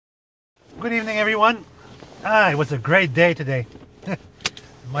Good evening, everyone. It was a great day today.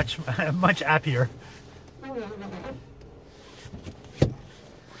 much happier.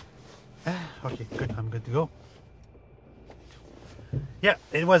 Okay, good. I'm good to go. Yeah,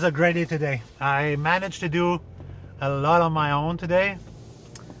 it was a great day today. I managed to do a lot on my own today,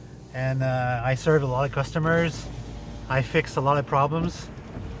 and I served a lot of customers. I fixed a lot of problems.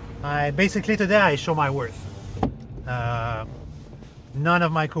 Basically today I show my worth. None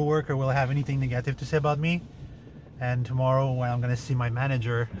of my coworker will have anything negative to say about me, and tomorrow when I'm going to see my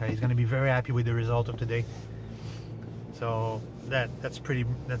manager, he's going to be very happy with the result of today. So that's a pretty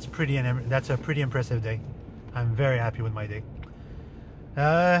impressive day. I'm very happy with my day.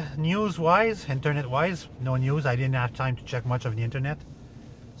 News wise, internet wise, no news. I didn't have time to check much of the internet,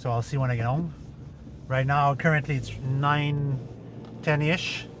 so I'll see when I get home. Right now currently it's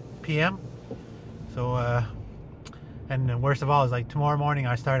 9:10ish p.m. so and worst of all is like tomorrow morning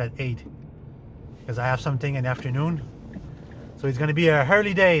I start at 8 because I have something in the afternoon, so it's going to be a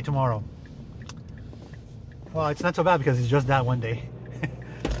early day tomorrow. Well, it's not so bad because it's just that one day.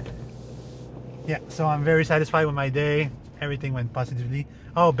 Yeah, so I'm very satisfied with my day. Everything went positively.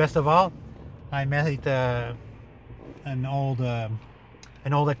 Oh, best of all, I met an old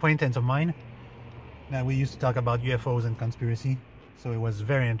acquaintance of mine that we used to talk about UFOs and conspiracy, so it was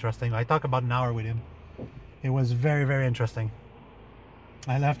very interesting. I talked about an hour with him. It was very interesting.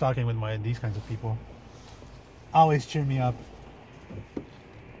 I love talking with these kinds of people. Always cheer me up.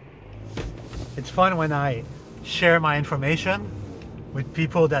 It's fun when I share my information with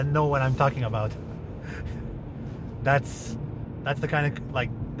people that know what I'm talking about. That's the kind of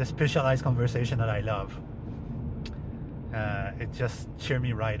the specialized conversation that I love. It just cheer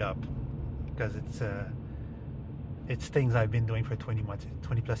me right up because it's things I've been doing for 20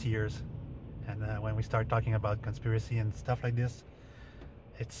 plus years. And when we start talking about conspiracy and stuff like this,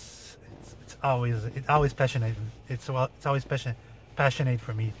 it's always passionate. It's always passionate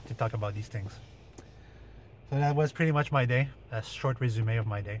for me to talk about these things. So that was pretty much my day. A short resume of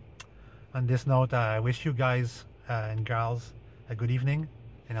my day. On this note, I wish you guys and girls a good evening,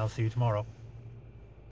 and I'll see you tomorrow.